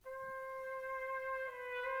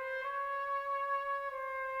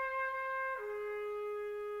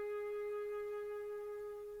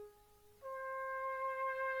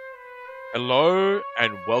Hello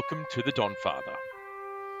and welcome to the Donfather,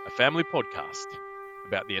 a family podcast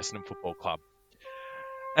about the Essendon Football Club.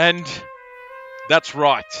 And that's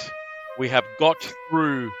right, we have got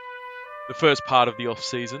through the first part of the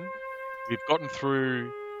off-season. We've gotten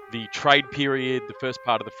through the trade period, the first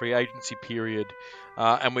part of the free agency period,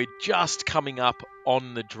 and we're just coming up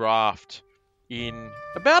on the draft in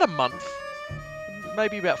about a month,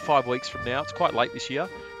 maybe about 5 weeks from now. It's quite late this year.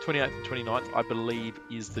 28th and 29th, I believe,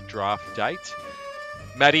 is the draft date.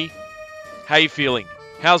 Maddie, how you feeling?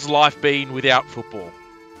 How's life been without football?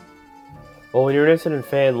 Well, when you're an Essendon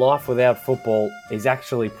fan, life without football is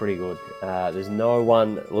actually pretty good. There's no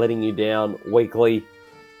one letting you down weekly,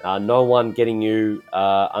 no one getting you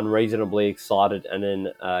unreasonably excited and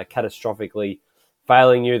then catastrophically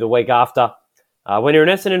failing you the week after. When you're an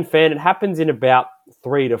Essendon fan, it happens in about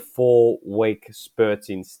 3 to 4 week spurts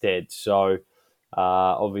instead. So,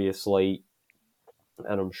 obviously,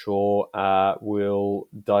 and I'm sure we'll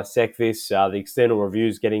dissect this. The external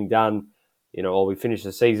review's getting done. Or we finished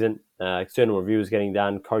the season. External review is getting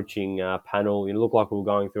done. Coaching panel. It looked like we were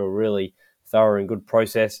going through a really thorough and good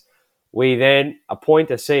process. We then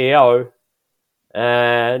appoint a CEO,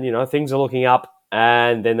 and things are looking up.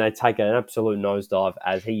 And then they take an absolute nosedive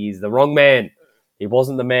as he is the wrong man. He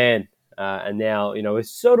wasn't the man. And now we're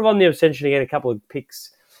sort of on the ascension to get a couple of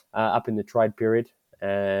picks up in the trade period,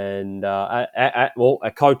 and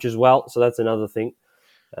a coach as well. So that's another thing.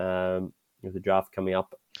 With the draft coming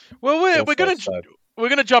up. Well, we're gonna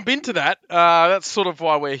jump into that. That's sort of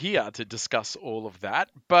why we're here, to discuss all of that.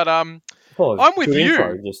 But I'm with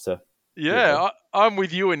you. I'm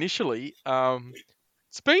with you initially.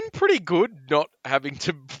 It's been pretty good not having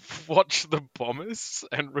to watch the Bombers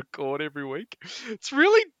and record every week. It's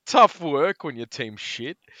really tough work when your team's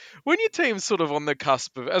shit. When your team's sort of on the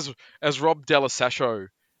cusp of, as Roberto Della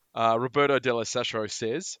Sasho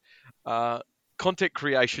says, content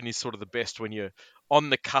creation is sort of the best when you're on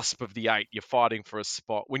the cusp of the 8, you're fighting for a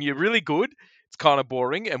spot. When you're really good, it's kind of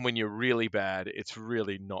boring, and when you're really bad, it's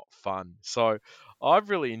really not fun. So I've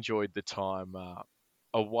really enjoyed the time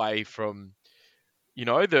away from,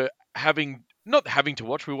 not having to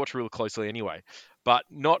watch. We watch real closely anyway, but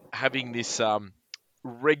not having this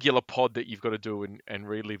regular pod that you've got to do and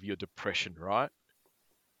relive your depression, right?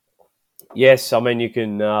 Yes, I mean, you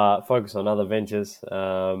can focus on other ventures.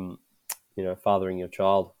 Fathering your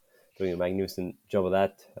child, doing a magnificent job of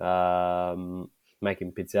that.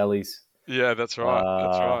 Making pizzellis. Yeah, that's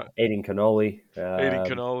right. Eating cannoli.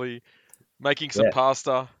 Making some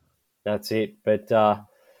pasta. That's it. But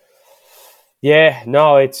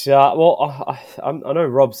it's I know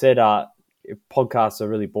Rob said podcasts are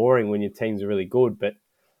really boring when your teams are really good, but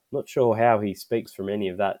I'm not sure how he speaks from any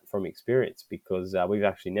of that from experience, because we've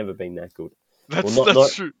actually never been that good.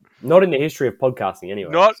 That's true. Not in the history of podcasting,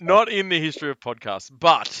 anyway. Not in the history of podcasts,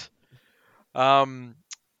 but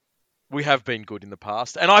we have been good in the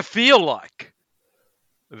past, and I feel like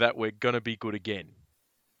that we're going to be good again.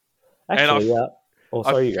 Actually,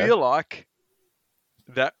 I feel like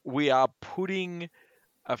that we are putting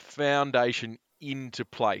a foundation into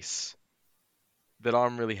place that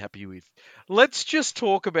I'm really happy with. Let's just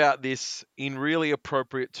talk about this in really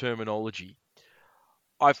appropriate terminology.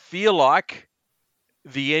 I feel like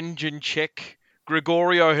the engine check,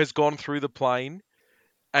 Gregorio has gone through the plane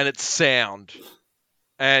and it's sound.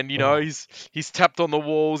 And, he's tapped on the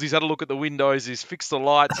walls, he's had a look at the windows, he's fixed the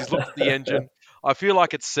lights, he's looked at the engine. I feel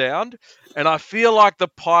like it's sound, and I feel like the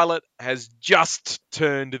pilot has just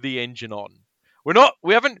turned the engine on.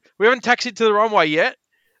 We haven't taxied to the runway yet.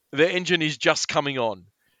 The engine is just coming on.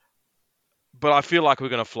 But I feel like we're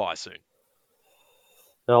going to fly soon.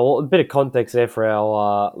 Now, a bit of context there for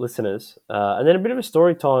our listeners, and then a bit of a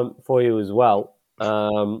story time for you as well.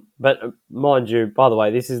 But mind you, by the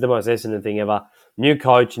way, this is the most Essendon thing ever. New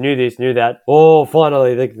coach, new this, new that. Oh,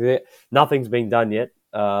 finally, nothing's been done yet.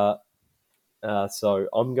 So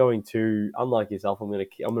I'm going to, unlike yourself, I'm going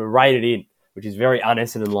to rate it in, which is very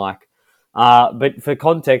un-Essendon-like. But for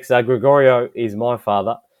context, Gregorio is my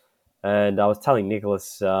father, and I was telling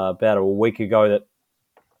Nicholas about a week ago that,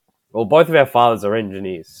 well, both of our fathers are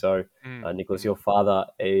engineers. So, Nicholas, your father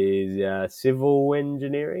is civil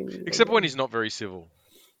engineering? Except when he's not very civil.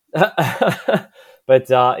 But,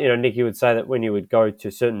 Nicky would say that when you would go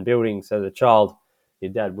to certain buildings as a child,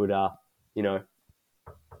 your dad would,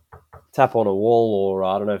 tap on a wall, or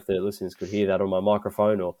I don't know if the listeners could hear that on my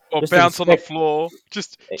microphone. Or bounce on the floor.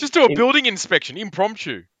 Just do a building inspection,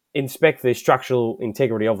 impromptu. Inspect the structural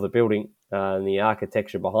integrity of the building and the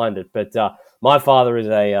architecture behind it. But my father is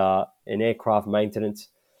an aircraft maintenance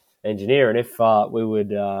engineer, and if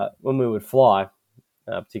when we would fly,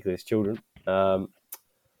 particularly as children,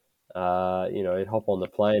 He'd hop on the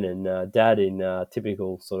plane, and Dad, in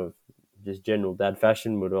typical sort of just general dad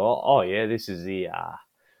fashion, would, oh yeah, this is the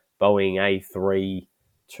Boeing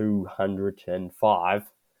A3-205.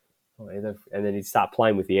 Oh, yeah, and then he'd start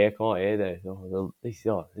playing with the aircon. Oh, yeah,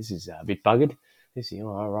 this is a bit buggered. This is,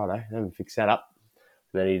 all right, let me fix that up.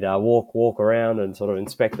 And then he'd walk around and sort of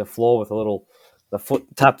inspect the floor with the foot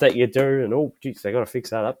tap that you do, and geez, they got to fix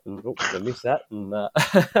that up, and they missed that, and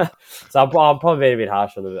so I'm probably being a bit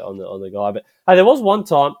harsh on the guy. But hey, there was one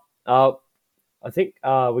time, I think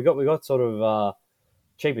we got sort of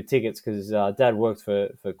cheaper tickets because Dad worked for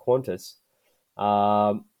Qantas.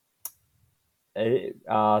 But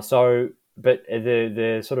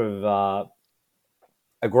the sort of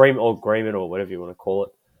agreement or whatever you want to call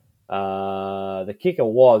it. The kicker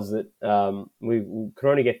was that we could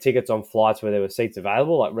only get tickets on flights where there were seats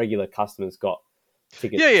available, like regular customers got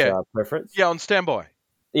tickets preference. Yeah, on standby.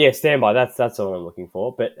 Yeah, standby. That's what I'm looking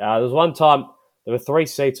for. But there was one time there were 3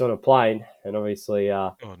 seats on a plane, and obviously,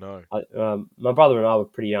 oh no, my brother and I were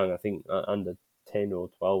pretty young. I think under 10 or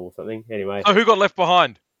 12 or something. Anyway, so who got left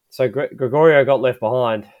behind? So Gregorio got left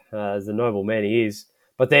behind, as the noble man he is.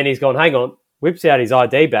 But then he's gone, hang on, whips out his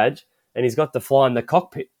ID badge, and he's got to fly in the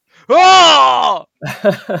cockpit. Oh!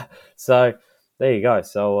 So there you go.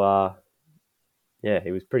 So yeah,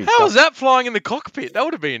 he was pretty. How was that flying in the cockpit? That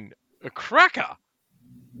would have been a cracker.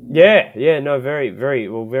 Yeah, no, very, very,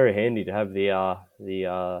 very handy to have the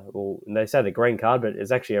they say the green card, but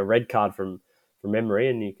it's actually a red card from memory,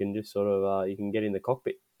 and you can just sort of you can get in the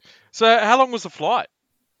cockpit. So how long was the flight?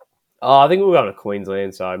 I think we were going to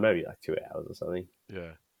Queensland, so maybe like 2 hours or something.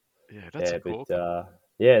 Yeah, that's cool.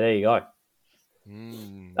 Yeah, there you go.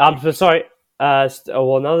 So sorry.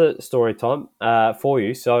 Another story time for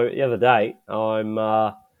you. So the other day, I'm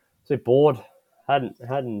a bit bored.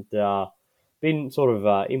 Hadn't been sort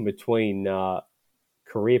of in between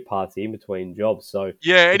career paths, in between jobs. So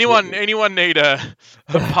yeah, anyone need a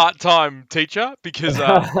part-time teacher because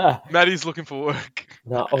Maddie's looking for work.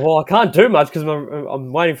 No, well, I can't do much because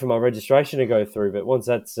I'm waiting for my registration to go through. But once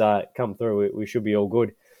that's come through, we should be all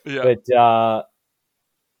good. Yeah. But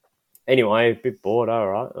anyway, a bit bored. All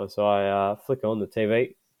right, so I flick on the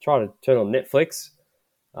TV, try to turn on Netflix.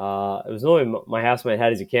 It was annoying. My housemate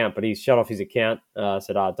had his account, but he's shut off his account.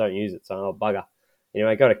 Said, don't use it. So, bugger.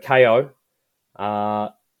 Anyway, go to KO.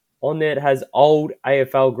 On there, it has old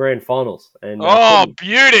AFL Grand Finals. And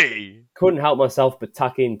beauty! Couldn't help myself but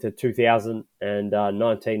tuck into 2000 and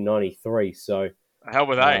 1993. So how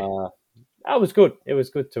were they? That was good. It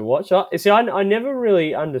was good to watch. I never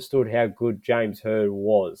really understood how good James Hird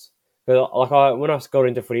was. But when I got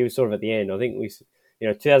into footy, he was sort of at the end. I think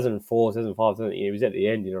 2004, 2005, he was at the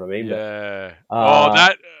end. You know what I mean? Yeah.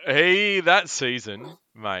 That season,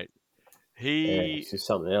 mate. It's just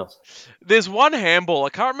something else. There's one handball. I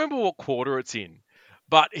can't remember what quarter it's in,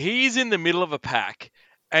 but he's in the middle of a pack,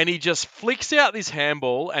 and he just flicks out this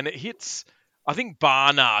handball, and it hits, I think,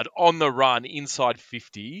 Barnard on the run inside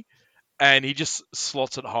 50, and he just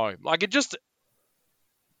slots it home. Like, it just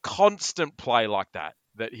constant play like that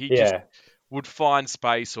he just would find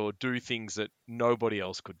space or do things that nobody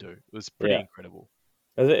else could do. It was pretty incredible.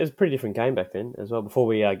 It was a pretty different game back then as well, before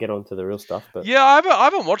we get on to the real stuff. But yeah, I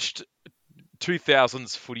haven't watched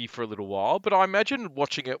 2000s footy for a little while, but I imagine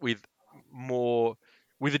watching it with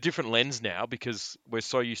a different lens now because we're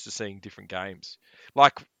so used to seeing different games.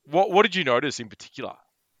 Like, what did you notice in particular?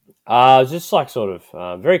 Just like sort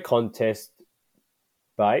of very contest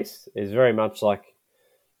based. It's very much like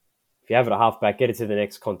if you have it at halfback, get it to the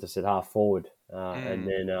next contest at half forward, and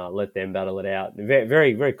then let them battle it out. Very,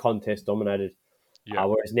 very, very contest dominated. Yeah.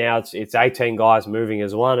 Whereas now it's 18 guys moving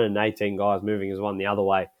as one and 18 guys moving as one the other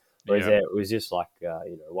way. Whereas it was just like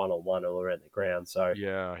one-on-one all around the ground. So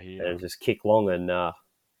and it just kick long and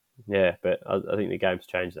but I think the game's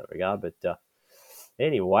changed in that regard. But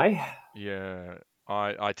anyway,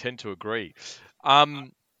 I tend to agree.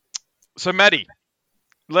 So Maddie,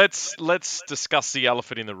 let's discuss the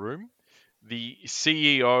elephant in the room: the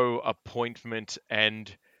CEO appointment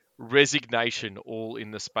and resignation, all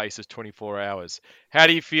in the space of 24 hours. How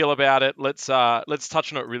do you feel about it? Let's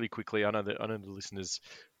touch on it really quickly. I know the listeners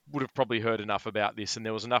would have probably heard enough about this, and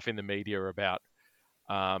there was enough in the media about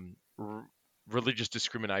religious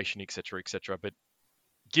discrimination, etc., but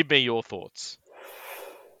give me your thoughts.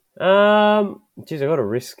 Geez, I got to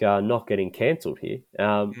risk not getting cancelled here.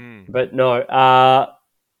 But no.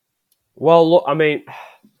 Well, look, I mean,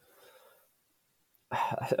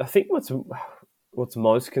 I think what's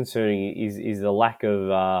most concerning is the lack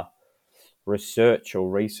of research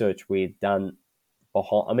we've done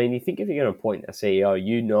behind. I mean, you think if you're going to appoint a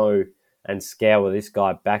CEO, and scour this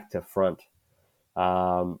guy back to front.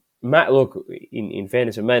 Matt, look, in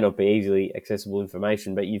fairness, it may not be easily accessible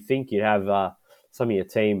information, but you'd think you'd have some of your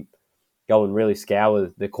team go and really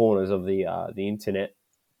scour the corners of the internet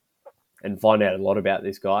and find out a lot about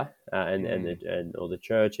this guy and or the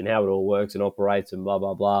church and how it all works and operates and blah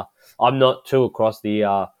blah blah. I'm not too across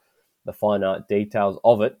the fine art details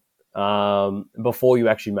of it before you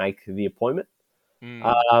actually make the appointment.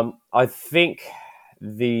 I think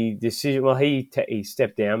the decision. Well, he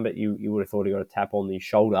stepped down, but you would have thought he got a tap on the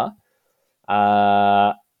shoulder.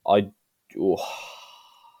 I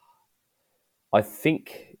I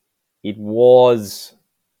think it was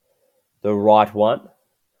the right one,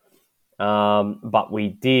 but we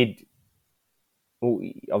did.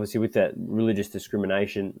 Obviously, with that religious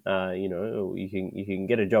discrimination, you can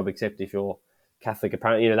get a job except if you're Catholic.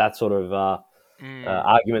 Apparently, that sort of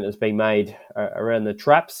argument that's being made around the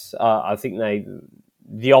traps. I think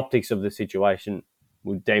the optics of the situation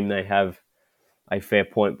would deem they have a fair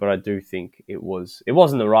point, but I do think it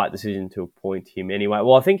wasn't the right decision to appoint him anyway.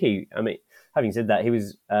 Well, I think having said that, he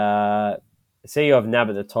was CEO of NAB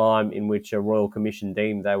at the time, in which a Royal Commission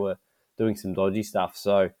deemed they were doing some dodgy stuff.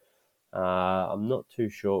 So I'm not too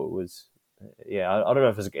sure it was. Yeah, I don't know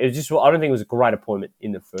if it was just. I don't think it was a great appointment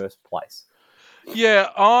in the first place. Yeah,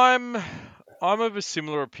 I'm of a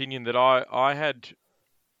similar opinion that I had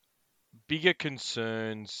bigger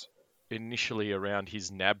concerns initially around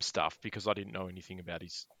his NAB stuff because I didn't know anything about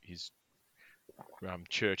his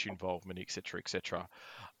church involvement, etc., etc.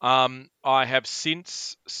 I have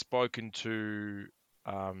since spoken to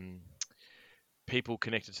people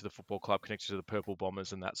connected to the football club, connected to the Purple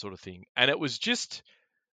Bombers, and that sort of thing, and it was just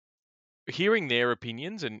hearing their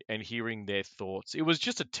opinions and hearing their thoughts. It was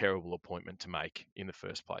just a terrible appointment to make in the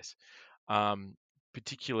first place.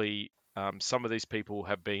 Particularly, some of these people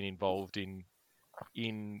have been involved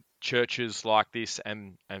in churches like this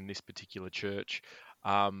and this particular church.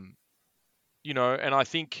 And I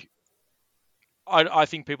think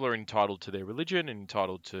people are entitled to their religion and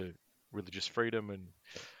entitled to religious freedom and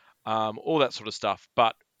all that sort of stuff.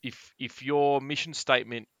 But if your mission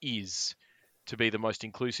statement is to be the most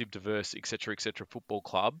inclusive, diverse, etc., football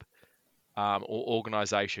club or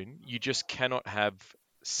organisation, you just cannot have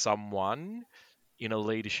someone in a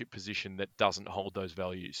leadership position that doesn't hold those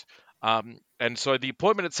values. And so the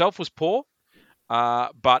appointment itself was poor,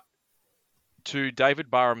 but to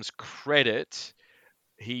David Barham's credit,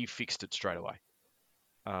 he fixed it straight away.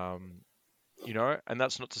 And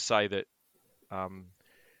that's not to say that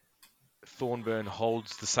Thornburn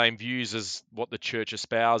holds the same views as what the church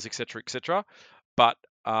espouse, etc., etc. But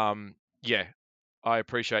yeah, I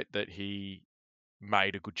appreciate that he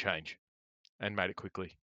made a good change and made it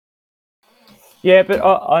quickly. Yeah, but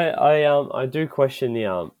I do question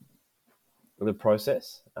the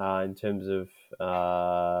process in terms of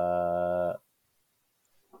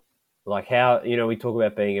like how we talk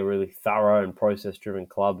about being a really thorough and process driven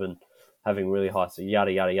club and having really high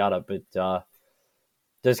yada yada yada, but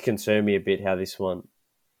does concern me a bit how this one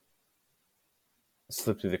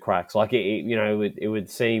slipped through the cracks. Like it would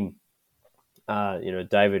seem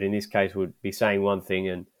David in this case would be saying one thing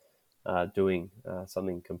and doing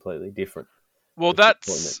something completely different. Well, which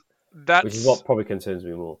is what probably concerns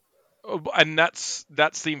me more. And that's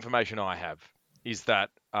the information I have is that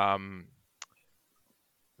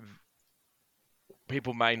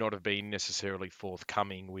people may not have been necessarily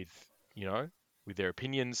forthcoming with their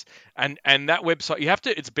opinions, and that website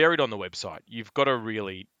it's buried on the website. You've got to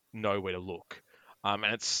really know where to look,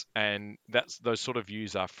 and that's those sort of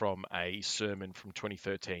views are from a sermon from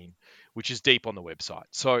 2013, which is deep on the website.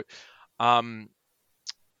 So,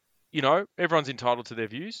 everyone's entitled to their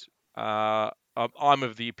views. I'm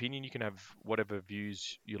of the opinion you can have whatever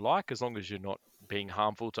views you like as long as you're not being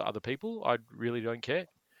harmful to other people. I really don't care.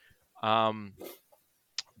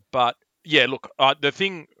 But yeah, look, the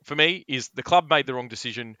thing for me is the club made the wrong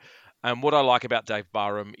decision. And what I like about Dave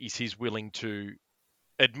Barham is he's willing to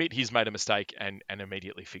admit he's made a mistake and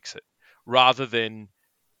immediately fix it, rather than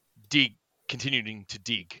continuing to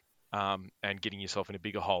dig and getting yourself in a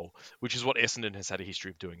bigger hole, which is what Essendon has had a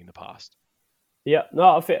history of doing in the past. Yeah,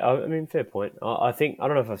 no, fair point. I think I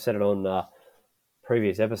don't know if I've said it on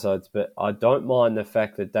previous episodes, but I don't mind the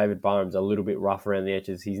fact that David Barham's a little bit rough around the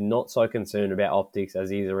edges. He's not so concerned about optics as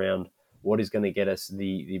he is around what is going to get us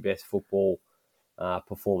the best football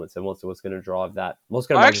performance and what's going to drive that. What's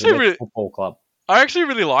going to make us the best football club. I actually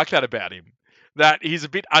really like that about him. That he's a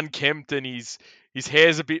bit unkempt and his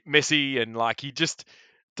hair's a bit messy and like he just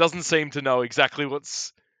doesn't seem to know exactly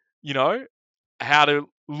what's how to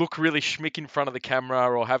look really schmick in front of the camera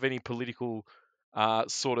or have any political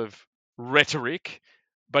sort of rhetoric,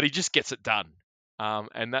 but he just gets it done.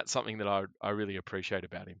 And that's something that I really appreciate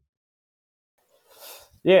about him.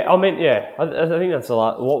 Yeah, I mean, yeah, I think that's a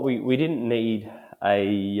lot. What we didn't need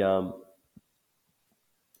a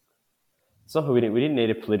it's not that we didn't need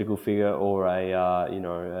a political figure or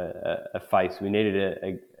a face. We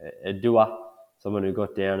needed a doer, someone who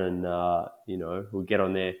got down and would get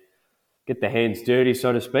on there, get their hands dirty,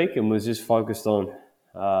 so to speak, and was just focused on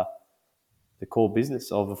uh, the core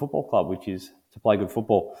business of a football club, which is to play good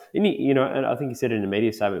football. And and I think he said it in a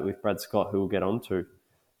media statement with Brad Scott, who we'll get on to.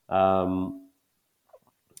 Um,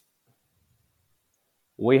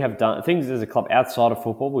 we have done things as a club outside of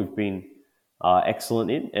football. We've been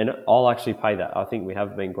excellent in, and I'll actually pay that. I think we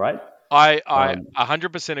have been great. I Um,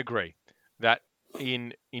 100% agree that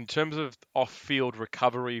in terms of off-field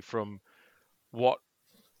recovery from what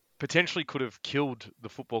potentially could have killed the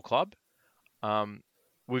football club, um,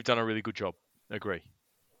 we've done a really good job. Agree.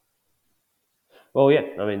 well, yeah,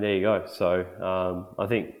 I mean, there you go. So I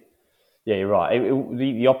think, yeah, you're right.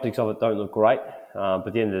 The optics of it don't look great, but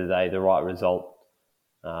at the end of the day, the right result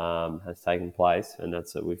has taken place, and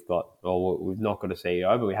that's that we've got. Well, we've not got a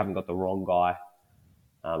CEO, but we haven't got the wrong guy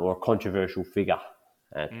or a controversial figure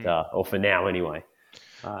Mm. or for now anyway,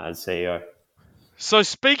 as CEO. So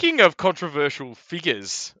speaking of controversial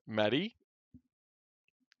figures, Maddie,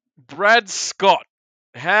 Brad Scott,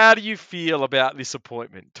 how do you feel about this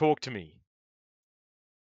appointment? Talk to me.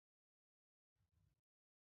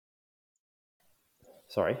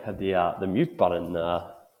 Sorry, had the mute button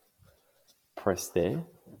pressed there.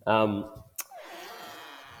 Um,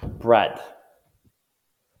 Brad,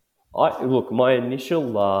 I look. My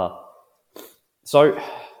initial so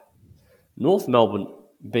North Melbourne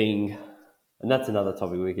being, and that's another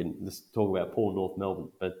topic we can just talk about. Poor North Melbourne,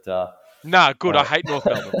 but Nah, good. I uh, hate North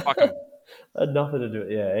Melbourne. Fuck them. had nothing to do.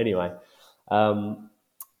 Yeah. Anyway, um,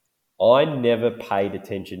 I never paid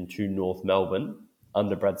attention to North Melbourne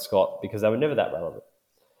under Brad Scott because they were never that relevant.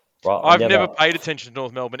 Right? I I've never. never paid attention to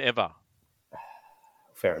North Melbourne ever.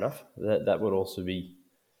 Fair enough. That would also be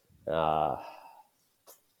uh,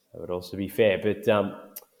 that would also be fair. But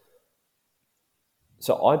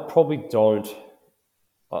so I probably don't.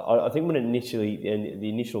 I think when initially in the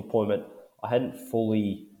initial appointment, I hadn't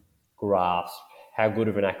fully grasped how good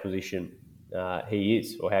of an acquisition he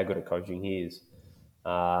is, or how good at coaching he is.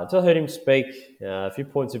 Until I heard him speak, a few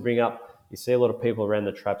points to bring up. You see a lot of people around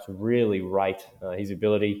the traps really rate his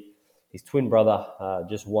ability. His twin brother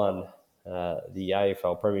just won the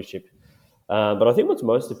AFL Premiership. But I think what's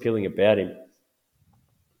most appealing about him,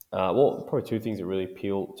 well, probably two things that really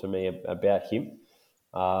appeal to me about him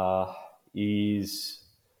uh, is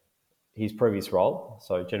his previous role,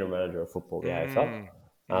 so general manager of football, the AFL. Mm,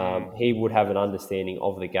 mm, He would have an understanding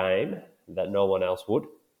of the game that no one else would.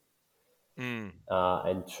 mm.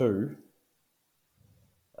 And two,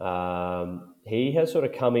 he has sort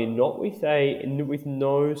of come in not with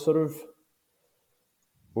no sort of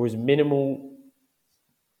or as minimal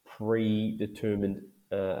predetermined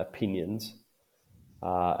opinions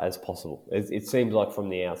as possible. It seems like from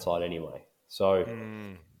the outside anyway. So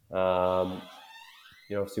Mm. um,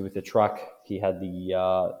 obviously with the truck, he had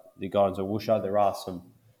the guidance of Woosha. There are some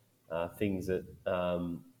things that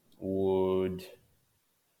would.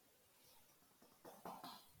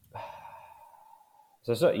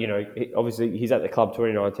 Obviously he's at the club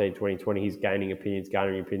 2019, 2020. He's gaining opinions,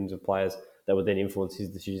 garnering opinions of players that would then influence his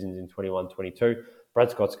decisions in 21, 22. Brad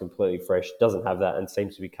Scott's completely fresh, doesn't have that, and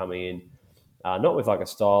seems to be coming in not with like a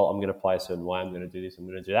style. I'm going to play a certain way. I'm going to do this. I'm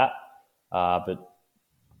going to do that. But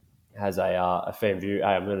has a fan view. Hey,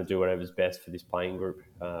 I'm going to do whatever's best for this playing group,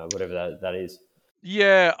 whatever that is.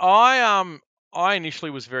 Yeah, I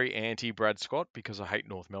initially was very anti Brad Scott because I hate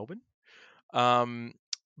North Melbourne. Um,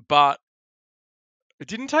 but it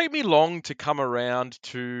didn't take me long to come around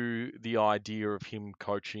to the idea of him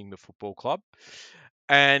coaching the football club.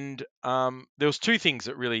 And there was two things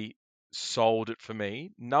that really sold it for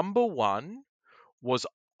me. Number one was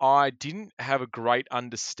I didn't have a great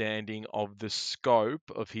understanding of the scope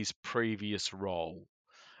of his previous role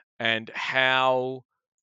and how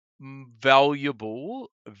valuable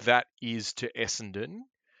that is to Essendon,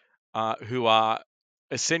 who are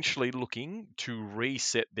essentially looking to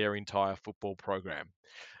reset their entire football program.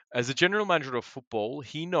 As a general manager of football,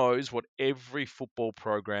 he knows what every football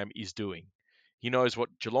program is doing. He knows what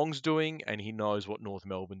Geelong's doing and he knows what North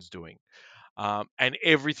Melbourne's doing, and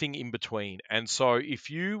everything in between. And so, if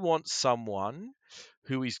you want someone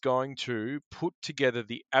who is going to put together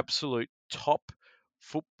the absolute top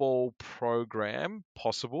football program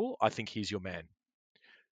possible, I think he's your man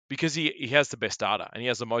because he has the best data and he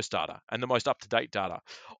has the most data and the most up to date data.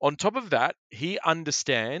 On top of that, he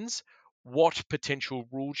understands what potential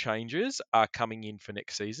rule changes are coming in for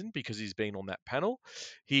next season because he's been on that panel.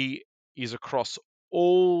 He is across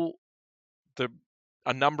all the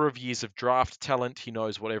a number of years of draft talent. He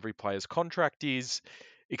knows what every player's contract is,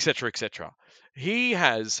 etc., etc. He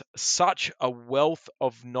has such a wealth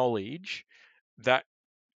of knowledge that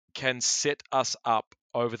can set us up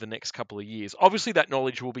over the next couple of years. Obviously, that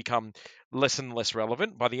knowledge will become less and less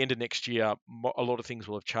relevant. By the end of next year, a lot of things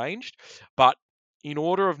will have changed. But in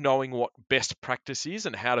order of knowing what best practice is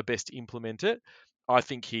and how to best implement it, I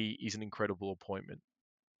think he is an incredible appointment.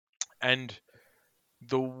 And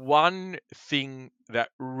the one thing that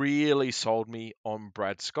really sold me on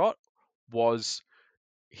Brad Scott was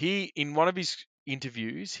in one of his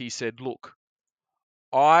interviews, he said, look,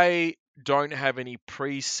 I don't have any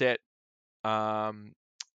preset um,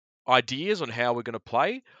 ideas on how we're going to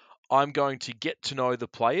play. I'm going to get to know the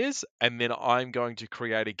players, and then I'm going to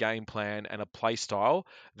create a game plan and a play style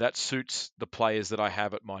that suits the players that I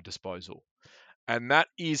have at my disposal. And that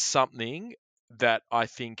is something that I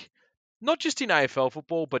think, not just in AFL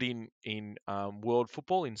football, but in world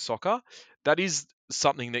football, in soccer, that is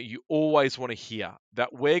something that you always want to hear.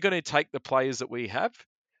 That we're going to take the players that we have,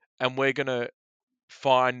 and we're going to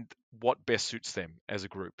find what best suits them as a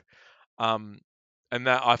group. Um, and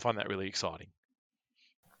that I find that really exciting.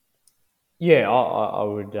 Yeah, I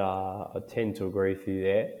would I tend to agree with you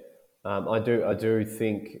there. I do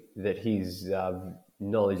think that his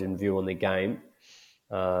knowledge and view on the game,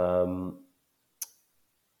 um,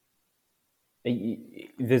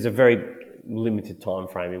 there's a very limited time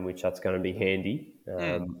frame in which that's going to be handy.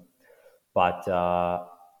 Mm, But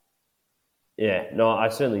yeah, no, I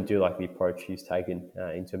certainly do like the approach he's taken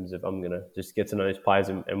in terms of I'm going to just get to know his players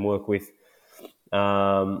and work with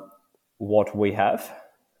um, what we have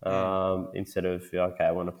mm, instead of okay,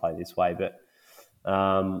 I want to play this way. But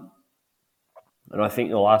and I think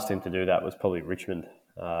the last team to do that was probably Richmond.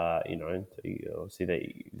 Obviously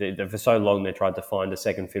they for so long they tried to find a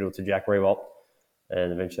second fiddle to Jack Rewalt,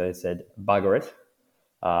 and eventually they said, "Bugger it,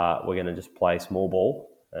 we're going to just play small ball,"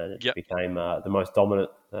 and it yep. became the most dominant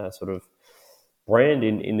sort of brand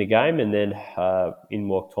in the game. And then in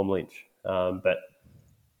walked Tom Lynch. But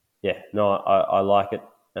yeah, no, I like it.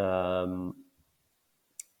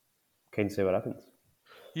 Keen to see what happens.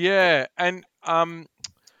 Yeah, and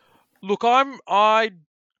look, I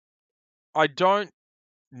don't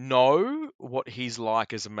know what he's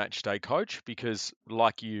like as a match day coach because,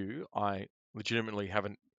 like you, I legitimately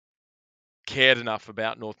haven't cared enough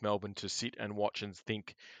about North Melbourne to sit and watch and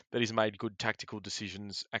think that he's made good tactical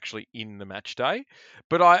decisions actually in the match day.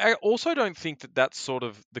 But I also don't think that that's sort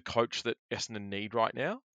of the coach that Essendon need right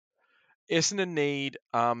now. Essendon need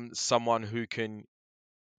someone who can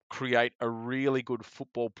create a really good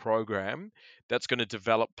football program that's going to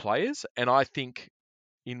develop players. And I think,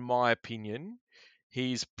 in my opinion,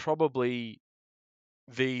 he's probably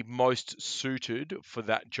the most suited for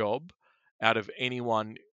that job out of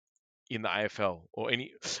anyone in the AFL or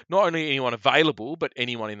not only anyone available, but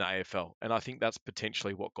anyone in the AFL. And I think that's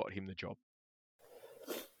potentially what got him the job.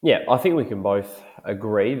 Yeah, I think we can both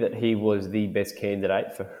agree that he was the best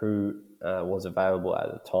candidate for who was available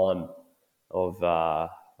at the time of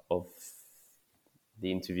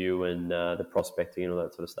the interview and the prospecting and all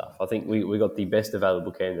that sort of stuff. I think we got the best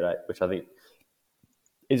available candidate, which I think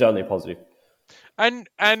is only positive. And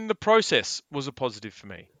the process was a positive for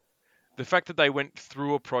me. The fact that they went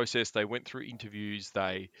through a process, they went through interviews,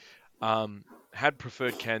 they had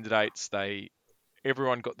preferred candidates,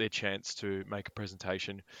 everyone got their chance to make a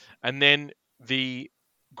presentation, and then the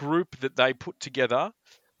group that they put together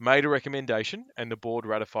made a recommendation, and the board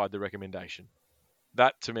ratified the recommendation.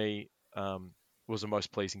 That to me was the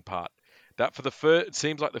most pleasing part. That for the first, it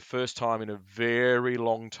seems like the first time in a very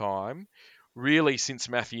long time, really since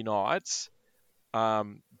Matthew Knights,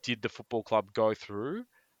 did the football club go through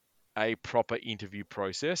a proper interview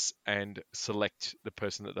process and select the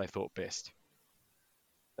person that they thought best.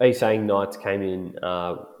 Are you saying Knights came in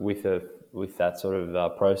with that sort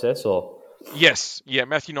of process, or Yes, yeah,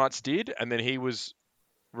 Matthew Knights did, and then he was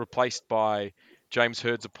replaced by James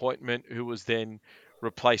Hurd's appointment, who was then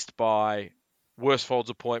replaced by Worsfold's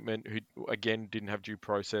appointment, who again didn't have due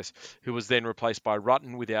process, who was then replaced by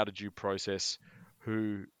Rutten without a due process,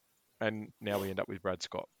 and now we end up with Brad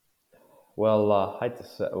Scott. well, hate to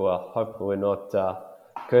say, well, hopefully we're not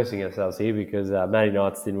cursing ourselves here because Matty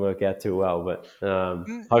Knights didn't work out too well, but No,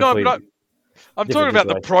 but hopefully I'm talking different about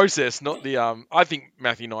the situation. process, not the. I think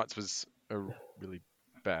Matthew Knights was a really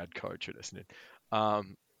bad coach at Essendon,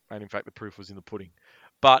 and in fact the proof was in the pudding.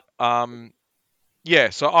 But yeah,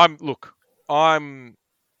 so I'm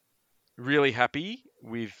really happy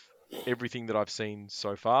with everything that I've seen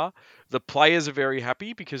so far. The players are very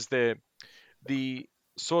happy because the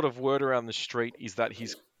sort of word around the street is that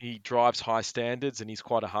He drives high standards and he's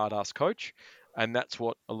quite a hard-ass coach, and that's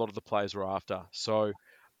what a lot of the players are after. So,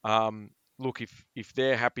 look, if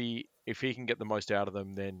they're happy, if he can get the most out of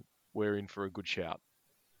them, then we're in for a good shout.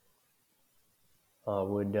 I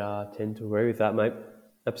would tend to agree with that, mate.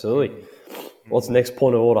 Absolutely. What's the Mm. next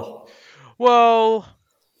point of order? Well,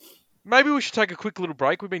 maybe we should take a quick little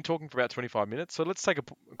break. We've been talking for about 25 minutes, so let's take a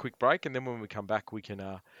quick break, and then when we come back, we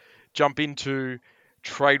can jump into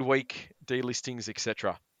trade week, delistings,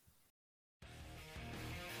 etc.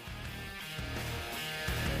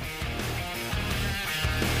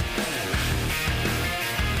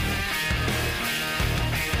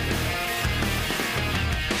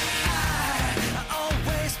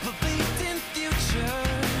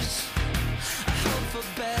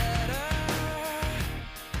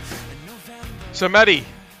 So, Matty,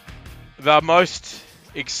 the most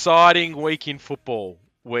exciting week in football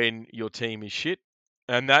when your team is shit,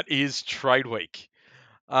 and that is trade week.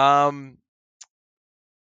 Can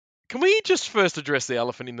we just first address the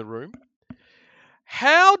elephant in the room?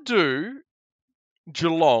 How do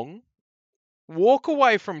Geelong walk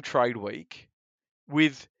away from trade week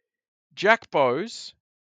with Jack Bowes,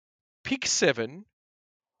 pick 7,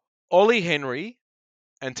 Ollie Henry,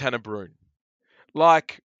 and Tanner Bruhn?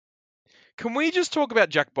 Like, can we just talk about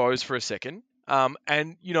Jack Bowes for a second?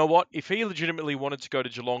 And you know what? If he legitimately wanted to go to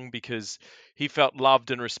Geelong because he felt loved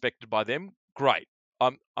and respected by them, great.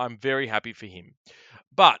 I'm very happy for him.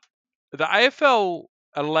 But the AFL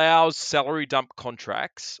allows salary dump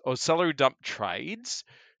contracts or salary dump trades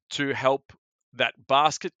to help that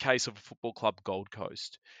basket case of a football club, Gold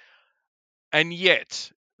Coast. And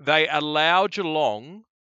yet they allow Geelong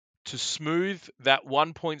to smooth that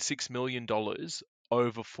 $1.6 million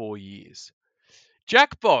over 4 years.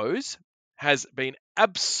 Jack Bowes has been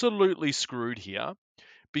absolutely screwed here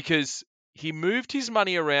because he moved his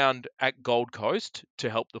money around at Gold Coast to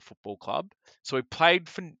help the football club. So he played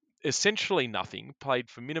for essentially nothing, played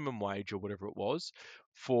for minimum wage or whatever it was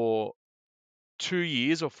for 2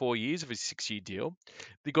 years or 4 years of his 6-year deal.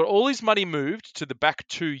 They got all his money moved to the back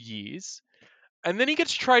 2 years. And then he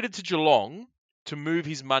gets traded to Geelong to move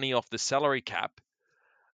his money off the salary cap.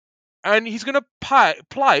 And he's going to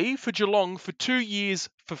play for Geelong for 2 years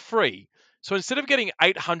for free. So instead of getting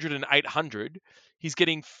 800 and 800, he's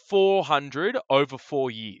getting 400 over 4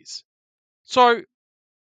 years. So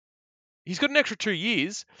he's got an extra 2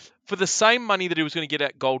 years for the same money that he was going to get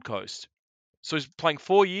at Gold Coast. So he's playing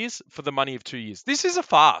 4 years for the money of 2 years. This is a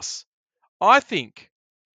farce. I think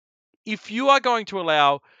if you are going to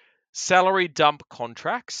allow salary dump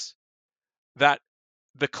contracts, that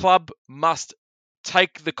the club must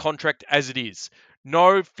take the contract as it is.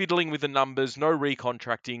 No fiddling with the numbers, no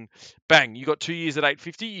recontracting. Bang, you got 2 years at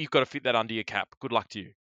 850, you've got to fit that under your cap. Good luck to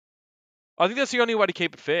you. I think that's the only way to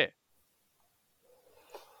keep it fair.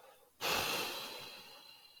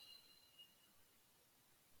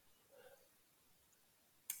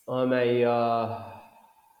 I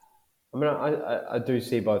do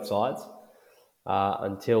see both sides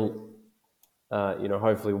until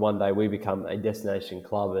hopefully one day we become a destination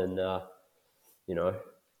club and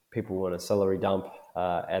people want a salary dump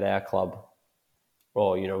at our club,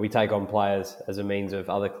 or we take on players as a means of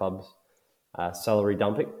other clubs salary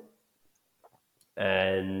dumping,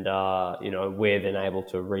 and we're then able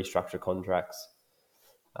to restructure contracts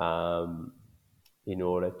in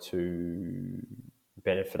order to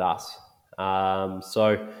benefit us.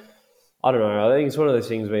 So I don't know. I think it's one of those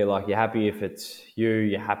things where you're happy if it's you,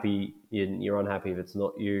 you're happy, you're unhappy if it's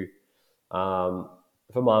not you. For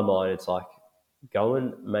my mind, it's like, go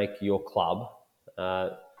and make your club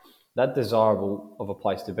that desirable of a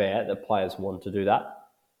place to be at, that players want to do that.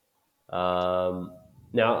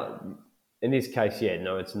 Now, in this case,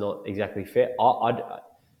 it's not exactly fair.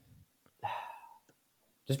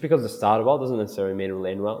 Just because it started well doesn't necessarily mean it will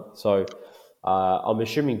end well. So I'm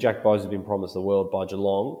assuming Jack Bowes has been promised the world by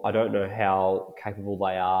Geelong. I don't know how capable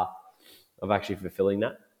they are of actually fulfilling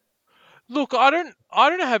that. Look, I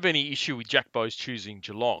don't have any issue with Jack Bowes choosing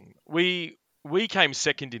Geelong. We came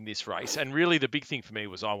second in this race, and really the big thing for me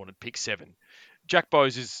was I wanted pick 7. Jack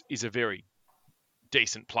Bowes is a very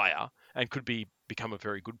decent player and could become a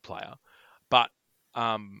very good player, but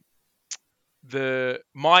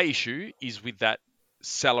my issue is with that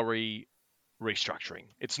salary restructuring.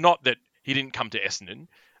 It's not that he didn't come to Essendon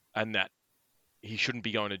and that he shouldn't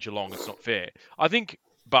be going to Geelong. It's not fair. I think,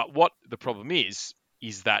 but what the problem is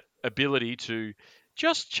that ability to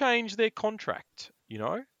just change their contract,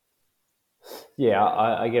 Yeah,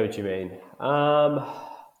 I get what you mean.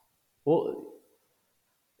 Well,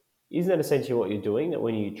 isn't that essentially what you're doing? That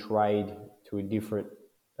when you trade to a different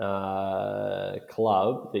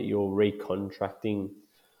club, that you're recontracting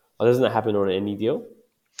doesn't that happen on any deal?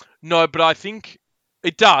 No, but I think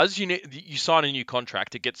it does. You sign a new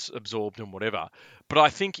contract, it gets absorbed and whatever. But I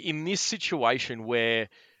think in this situation where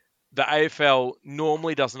the AFL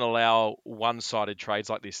normally doesn't allow one-sided trades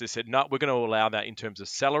like this, they said, no, we're going to allow that in terms of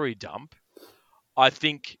salary dump. I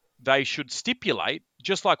think they should stipulate,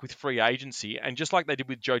 just like with free agency, and just like they did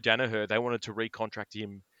with Joe Danaher, they wanted to recontract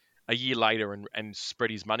him a year later and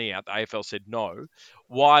spread his money out. The AFL said no.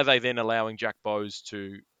 Why are they then allowing Jack Bowes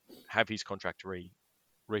to have his contract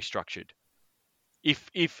restructured?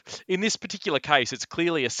 If in this particular case it's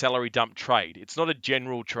clearly a salary dump trade, it's not a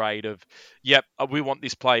general trade of, yep, we want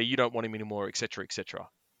this player, you don't want him anymore, etc., etc.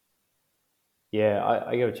 Yeah,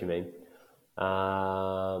 I get what you mean.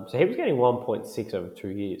 So he was getting 1.6 over 2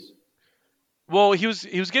 years. Well, he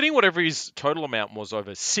was getting whatever his total amount was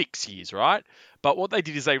over 6 years, right? But what they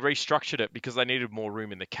did is they restructured it because they needed more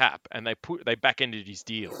room in the cap, and they back-ended his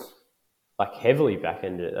deal. Like heavily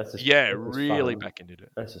back-ended it. Yeah, really fun. back-ended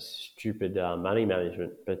it. That's a stupid money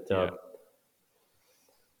management. But Yeah.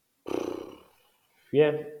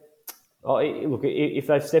 yeah. Oh, look, if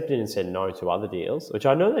they've stepped in and said no to other deals, which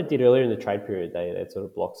I know they did earlier in the trade period, they sort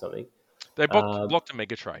of blocked something. They blocked a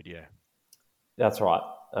mega trade, yeah. That's right.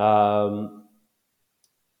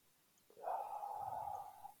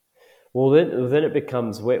 Well, then it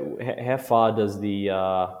becomes how far does the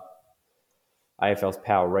AFL's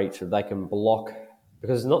power reach if they can block,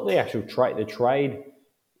 because it's not the actual trade. The trade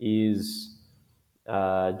is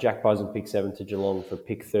Jack Bowes pick 7 to Geelong for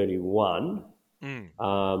pick 31.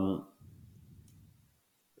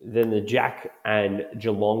 Then the Jack and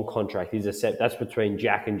Geelong contract is a set. That's between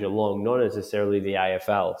Jack and Geelong, not necessarily the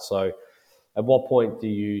AFL. So at what point do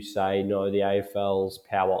you say, no, the AFL's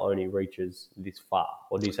power only reaches this far?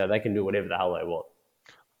 Or do you say they can do whatever the hell they want?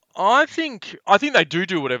 I think they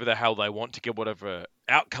do whatever the hell they want to get whatever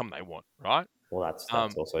outcome they want, right? Well, that's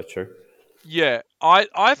also true. Yeah,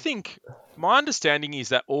 I think my understanding is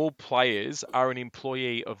that all players are an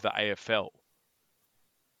employee of the AFL.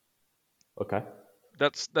 Okay.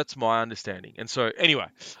 That's my understanding. And so anyway,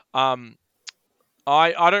 I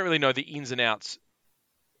don't really know the ins and outs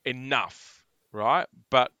enough, right?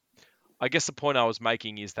 But I guess the point I was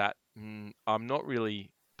making is that I'm not really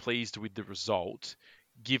pleased with the result,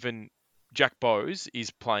 given Jack Bowes is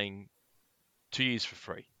playing 2 years for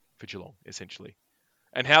free for Geelong, essentially.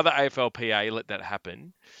 And how the AFLPA let that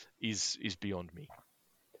happen is beyond me.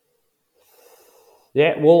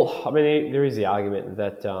 Yeah, well, I mean, there is the argument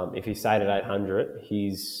that if he stayed at 800,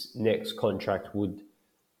 his next contract would,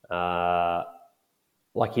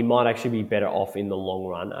 he might actually be better off in the long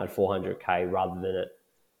run at 400k rather than at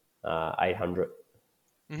 800.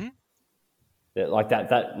 Mm-hmm.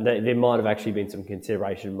 There might have actually been some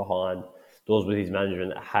consideration behind doors with his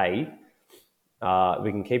management that, hey,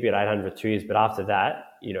 we can keep you at 800 for 2 years, but after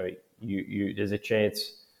that, you there's a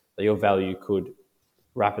chance that your value could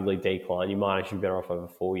rapidly decline. You might actually be better off over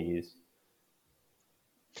 4 years.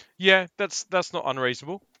 Yeah, that's not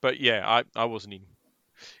unreasonable. But yeah, I wasn't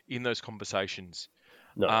in those conversations.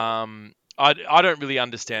 No. I don't really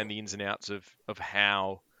understand the ins and outs of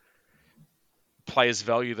how players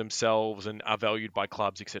value themselves and are valued by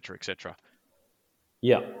clubs, etc., etc.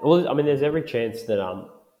 Yeah. Well, I mean, there's every chance that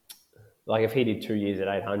if he did 2 years at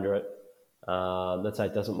 800, let's say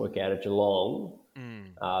it doesn't work out at Geelong,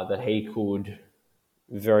 that he could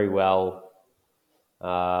very well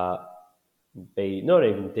be not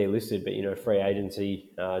even delisted, but free agency,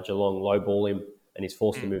 Geelong lowball him, and he's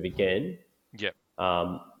forced to move again. Yep.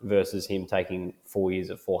 Versus him taking 4 years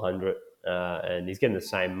at 400, and he's getting the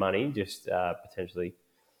same money, just potentially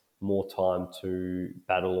more time to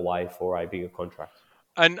battle away for a bigger contract.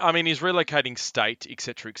 And I mean, he's relocating state,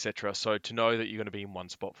 etc., etc. So to know that you're going to be in one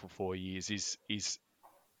spot for 4 years is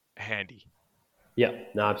handy. Yeah,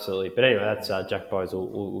 no, absolutely. But anyway, that's Jack Bowes.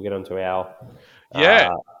 We'll get on to our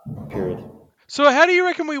period. So how do you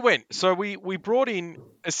reckon we went? So we brought in,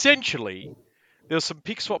 essentially, there were some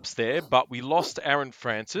pick swaps there, but we lost Aaron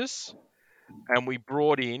Francis, and we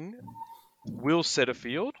brought in Will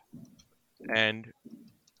Setterfield and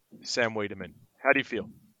Sam Wiedemann. How do you feel?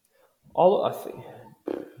 I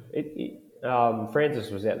think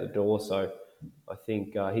Francis was out the door, so I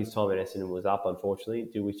think his time at Essendon was up, unfortunately.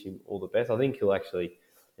 Do wish him all the best. I think he'll actually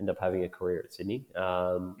end up having a career at Sydney.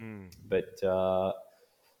 But no,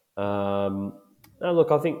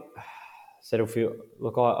 look, I think Setterfield.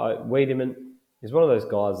 Look, Wiedemann is one of those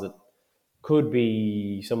guys that could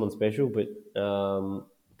be someone special, but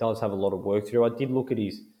does have a lot of work to do. I did look at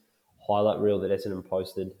his highlight reel that Essendon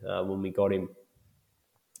posted when we got him,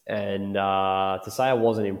 and to say I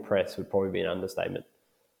wasn't impressed would probably be an understatement.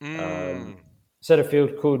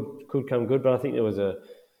 Setterfield could come good, but I think there was a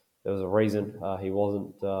there was a reason he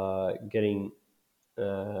wasn't getting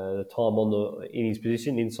the time in his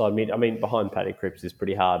position inside mid. I mean, behind Paddy Cripps is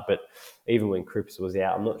pretty hard, but even when Cripps was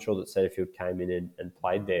out, I'm not sure that Setterfield came in and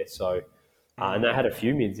played there. So, and they Mm. had a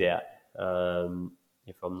few mids out,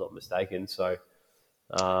 if I'm not mistaken. So,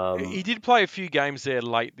 He did play a few games there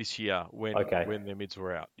late this year okay, when their mids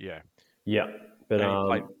were out, yeah, yeah, but and he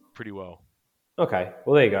played pretty well. okay,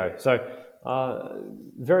 well there you go. So,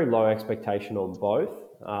 very low expectation on both.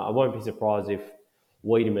 I won't be surprised if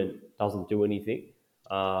Wiedemann doesn't do anything,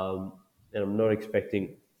 and I'm not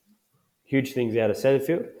expecting huge things out of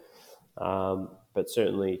Setterfield. But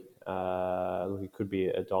certainly, look, it could be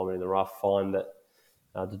a diamond in the rough. Find that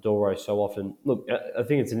Dodoro so often. Look, I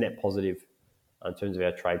think it's a net positive in terms of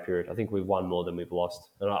our trade period. I think we've won more than we've lost,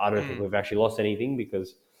 and I don't think Mm. we've actually lost anything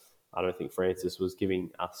because I don't think Francis was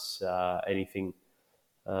giving us anything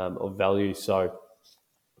of value. So,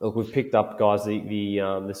 look, we've picked up guys.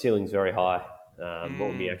 The ceiling's very high.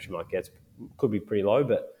 What we Mm. actually might get could be pretty low,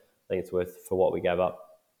 but I think it's worth for what we gave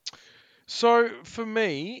up. So for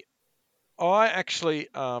me, I actually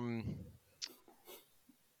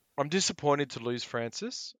I'm disappointed to lose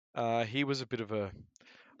Francis. He was a bit of a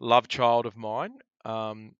love child of mine.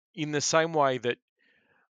 In the same way that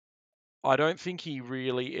I don't think he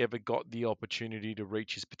really ever got the opportunity to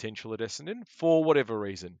reach his potential at Essendon for whatever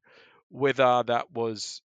reason, whether that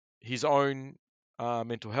was his own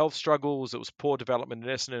mental health struggles, it was poor development in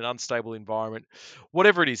Essendon, unstable environment,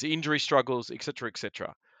 whatever it is, injury struggles, etc.,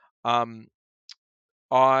 etc. Um,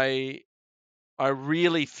 I I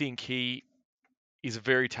really think he is a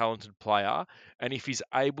very talented player, and if he's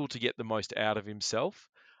able to get the most out of himself,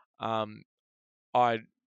 um, I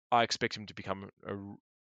I expect him to become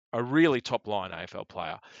a really top line AFL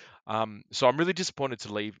player. So I'm really disappointed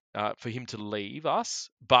to leave for him to leave us,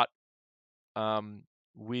 but um,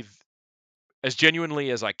 with as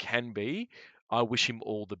genuinely as I can be, I wish him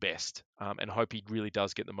all the best and hope he really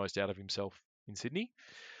does get the most out of himself in Sydney.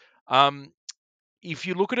 Um, if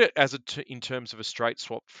you look at it as in terms of a straight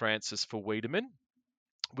swap, Francis for Wiedemann,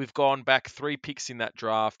 we've gone back 3 picks in that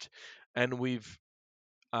draft, and we've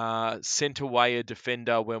sent away a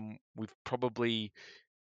defender when we've probably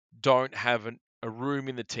don't have a room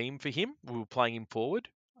in the team for him. We were playing him forward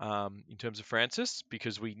in terms of Francis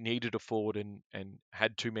because we needed a forward and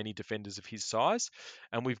had too many defenders of his size.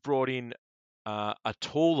 And we've brought in a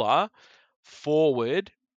taller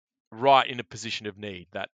forward right in a position of need,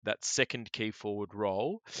 that second key forward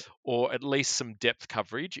role, or at least some depth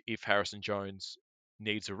coverage if Harrison Jones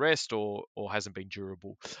needs a rest or hasn't been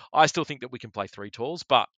durable. I still think that we can play three talls,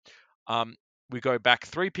 but um, we go back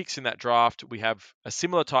 3 picks in that draft. We have a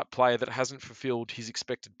similar type player that hasn't fulfilled his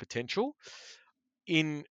expected potential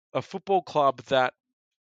in a football club that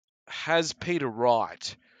has Peter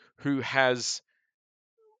Wright, who has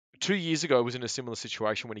 2 years ago was in a similar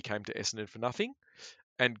situation when he came to Essendon for nothing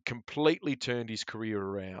and completely turned his career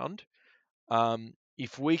around.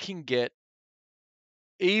 If we can get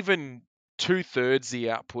even 2/3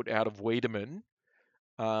 the output out of Wiedemann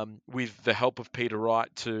with the help of Peter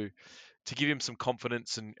Wright to give him some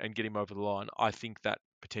confidence and get him over the line, I think that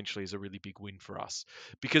potentially is a really big win for us.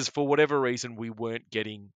 Because for whatever reason, we weren't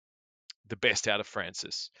getting the best out of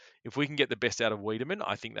Francis. If we can get the best out of Wiedemann,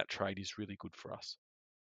 I think that trade is really good for us.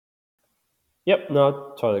 Yep, no, I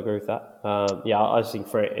totally agree with that. Yeah, I just think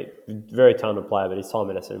very talented player, but his time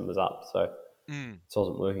in Essendon was up, so it Mm,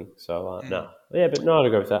 wasn't working. So, no. mm. Yeah, but no, I'd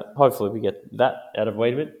agree with that. Hopefully we get that out of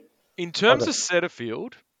Wiedemann. In terms Okay. of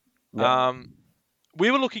Setterfield, Yep. um,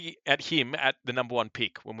 we were looking at him at the number one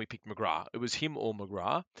pick when we picked McGrath. It was him or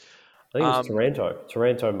McGrath. I think it was Um,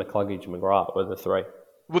 Taranto, McCluggage, McGrath were the three.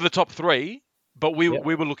 were the top three, but Yep.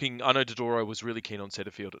 we were looking. I know Dodoro was really keen on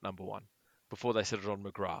Setterfield at number one before they settled on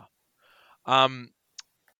McGrath. Um,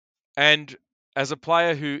 and as a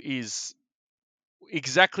player who is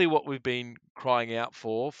exactly what we've been crying out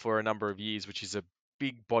for a number of years, which is a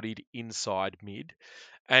big-bodied inside mid,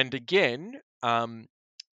 and again,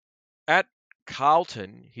 at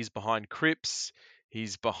Carlton, he's behind Cripps,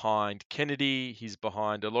 he's behind Kennedy, he's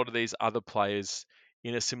behind a lot of these other players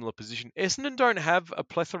in a similar position. Essendon don't have a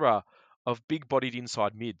plethora of big-bodied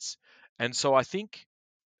inside mids, and so I think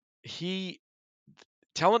he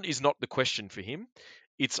talent is not the question for him;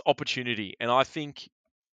 it's opportunity. And I think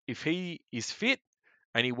if he is fit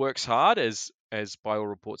and he works hard, as by all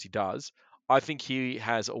reports he does, I think he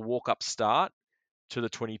has a walk-up start to the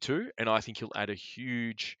 22, and I think he'll add a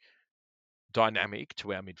huge dynamic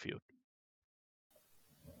to our midfield.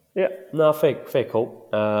 Yeah, no, fair call.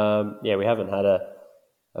 Yeah, we haven't had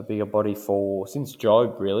a bigger body since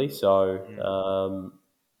Job, really. So, Mm.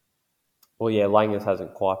 well, yeah, Langers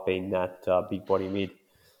hasn't quite been that big body mid.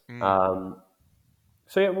 Mm, Um,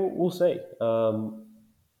 so yeah, we'll see.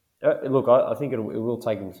 Look, I think it will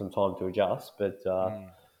take him some time to adjust, but mm.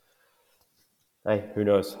 hey, who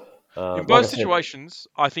knows? In Like both I said, situations,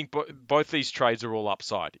 I think both these trades are all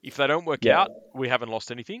upside. If they don't work yeah, out, we haven't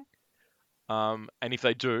lost anything. And if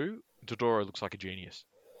they do, Dodoro looks like a genius.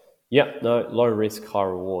 yeah, no, low risk, high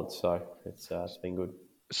reward. So it's been good.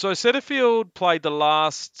 So Setterfield played the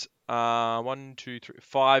last 5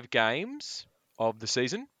 games of the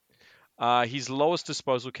season. His lowest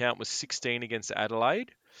disposal count was 16 against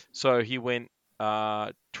Adelaide. So he went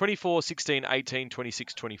 24, 16, 18,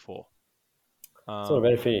 26, 24. It's not a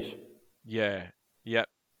bad Um, finish. yeah, yeah.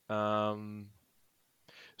 Um,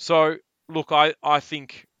 so look, I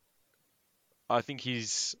think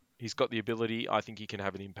he's got the ability. I think he can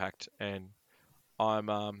have an impact, and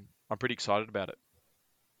I'm pretty excited about it.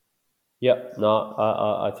 Yep, no,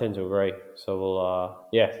 I tend to agree. So we'll,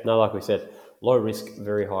 yeah, no, like we said, low risk,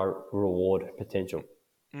 very high reward potential.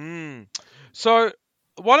 Mm. So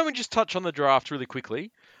why don't we just touch on the draft really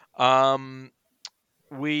quickly? Um,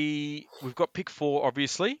 we've got pick 4,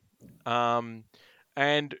 obviously, um,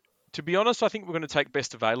 and to be honest, I think we're going to take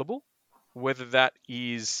best available, whether that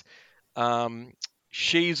is um,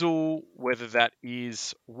 Sheasel, whether that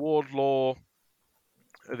is Wardlaw,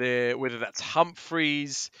 whether that's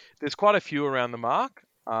Humphreys. There's quite a few around the mark,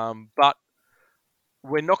 but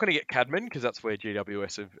we're not going to get Cadman because that's where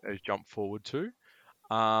GWS has jumped forward to.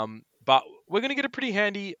 But we're going to get a pretty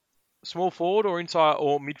handy small forward or inside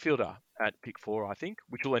or midfielder at pick 4, I think,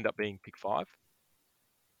 which will end up being pick 5.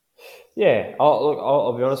 Yeah, look,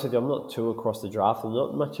 I'll be honest with you, I'm not too across the draft. I'm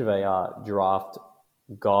not much of a draft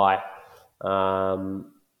guy.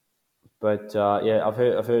 Um, but yeah, I've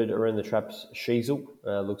heard around the traps, Sheasel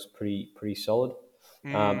looks pretty solid. I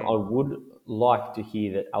Mm, would like to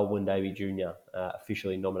hear that Alwyn Davey Jr.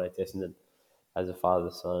 Officially nominates Essendon as a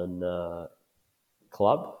father-son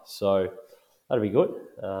club. So that'd be good.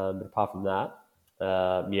 But apart from that,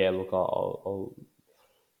 yeah, look,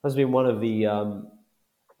 has been one of the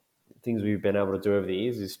things we've been able to do over the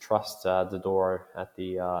years is trust Dodoro at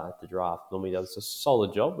the draft. Normally does a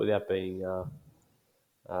solid job without being. I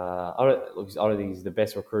don't think he's the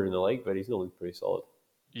best recruiter in the league, but he's normally pretty solid.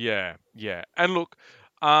 yeah, yeah. And look,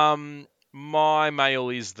 my mail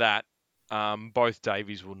is that both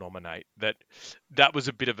Davies will nominate. That was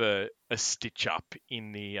a bit of a stitch up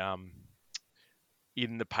in the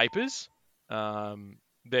papers.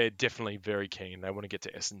 They're definitely very keen. They want to get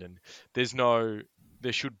to Essendon.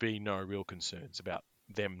 There should be no real concerns about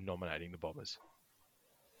them nominating the Bombers.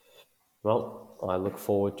 Well, I look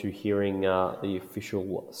forward to hearing the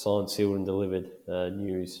official signed, sealed, and delivered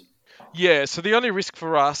news. Yeah. So the only risk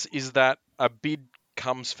for us is that a bid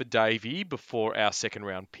comes for Davey before our second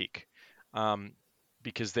round pick. Um,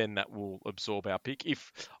 because then that will absorb our pick.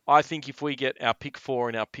 I think if we get our pick 4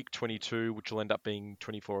 and our pick 22, which will end up being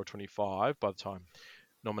 24 or 25 by the time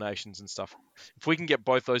nominations and stuff. If we can get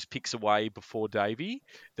both those picks away before Davey,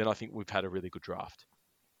 then I think we've had a really good draft.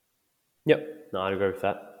 Yep, no, I'd agree with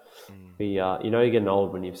that. Mm. You're getting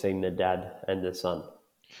old when you've seen the dad and the son.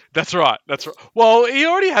 That's right. That's right. Well, he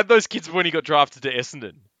already had those kids when he got drafted to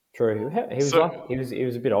Essendon. True. He was So like he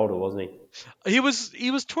was a bit older, wasn't he? he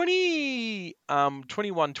was 21,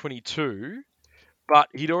 22, but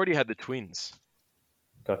he'd already had the twins.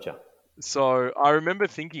 Gotcha. So I remember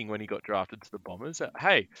thinking when he got drafted to the Bombers, that,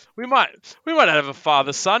 hey, we might have a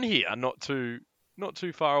father son here, not too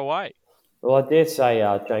far away. Well, I dare say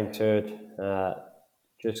James Hurd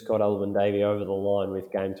just got Alvin Davey over the line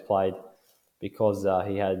with games played because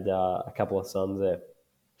he had a couple of sons there.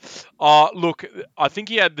 Look, I think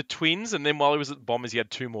he had the twins, and then while he was at the Bombers, he had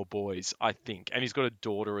 2 more boys, I think, and he's got a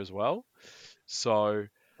daughter as well. So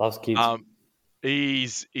Loves kids. um,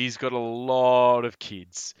 he's got a lot of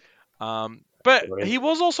kids. But Good on him. he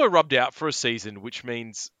was also rubbed out for a season, which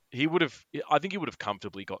means I think he would have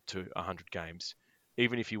comfortably got to 100 games,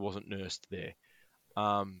 even if he wasn't nursed there.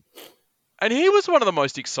 Um, and he was one of the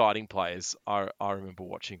most exciting players I remember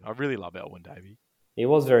watching. I really love Elwyn Davey. He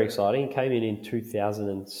was very exciting. He came in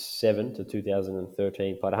 2007 to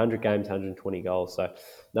 2013, played 100 games, 120 goals. So,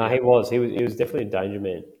 no, Yeah. he was definitely a danger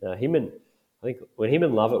man. I think when him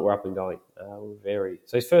and Lovett were up and going, were very.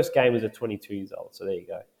 So his first game was at 22 years old. So there you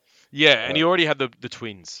go. Yeah, and Uh, he already had the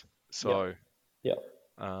twins. yeah, So yeah.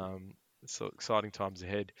 Um, so exciting times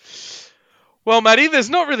ahead. Well, Matty, there's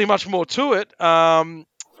not really much more to it.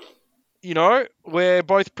 We're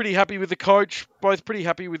both pretty happy with the coach, both pretty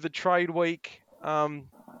happy with the trade week.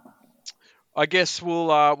 I guess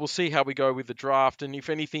we'll see how we go with the draft, and if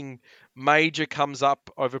anything major comes up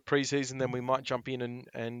over preseason, then we might jump in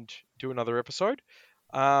and do another episode.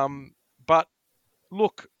 But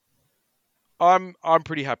look, I'm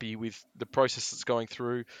pretty happy with the process that's going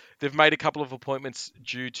through. They've made a couple of appointments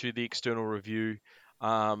due to the external review.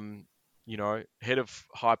 Um, head of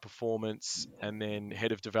high performance and then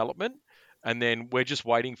head of development, and then we're just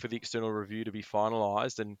waiting for the external review to be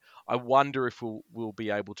finalised. And I wonder if we'll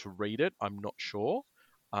be able to read it. I'm not sure.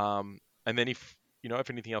 And then if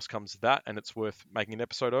anything else comes to that and it's worth making an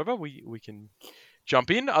episode over, we can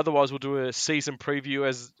jump in. Otherwise, we'll do a season preview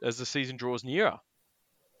as the season draws nearer.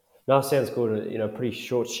 No, sounds good. Pretty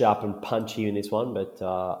short, sharp, and punchy in this one, but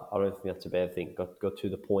I don't think that's a bad thing. Got to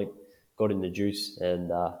the point, got in the juice, and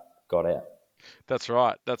got out. That's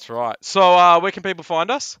right. That's right. So, where can people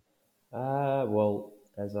find us? Well,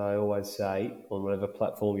 as I always say, on whatever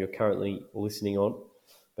platform you're currently listening on,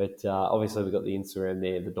 but obviously we've got the Instagram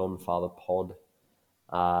there, the Donfather Pod,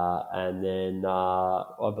 and then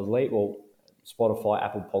I believe, Spotify,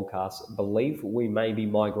 Apple Podcasts. I believe we may be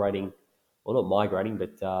migrating. Well, not migrating,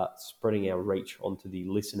 but spreading our reach onto the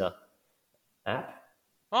listener app.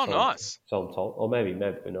 Oh, nice. So I'm told, or maybe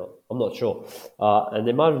we're not. I'm not sure. And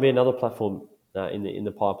there might be another platform in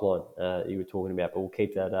the pipeline you were talking about, but we'll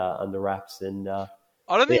keep that under wraps. And I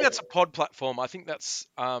don't think that's a pod platform. I think that's.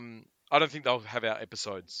 I don't think they'll have our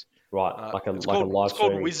episodes. Right, like a it's live it's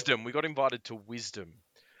called stream. Wisdom. We got invited to Wisdom,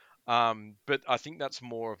 but I think that's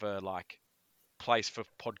more of a place for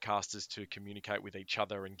podcasters to communicate with each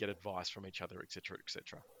other and get advice from each other, etc.,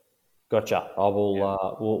 etc. Gotcha. I will. Yeah.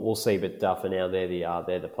 We'll see, but for now, they're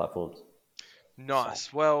the platforms. Nice.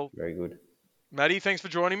 So, well, very good. Matty, thanks for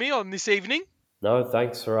joining me on this evening. No,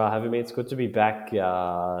 thanks for having me. It's good to be back.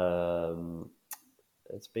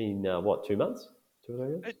 It's been 2 months? 2 or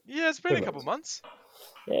 3 months? Yeah, it's been a couple of months.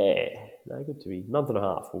 Yeah, no, good to be month and a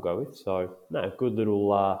half. We'll go with. So no, good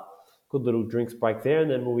little drinks break there,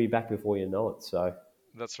 and then we'll be back before you know it. So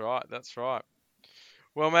that's right. That's right.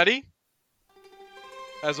 Well, Matty,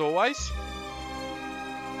 as always,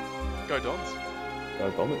 go Dons.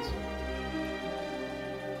 Go Bombers.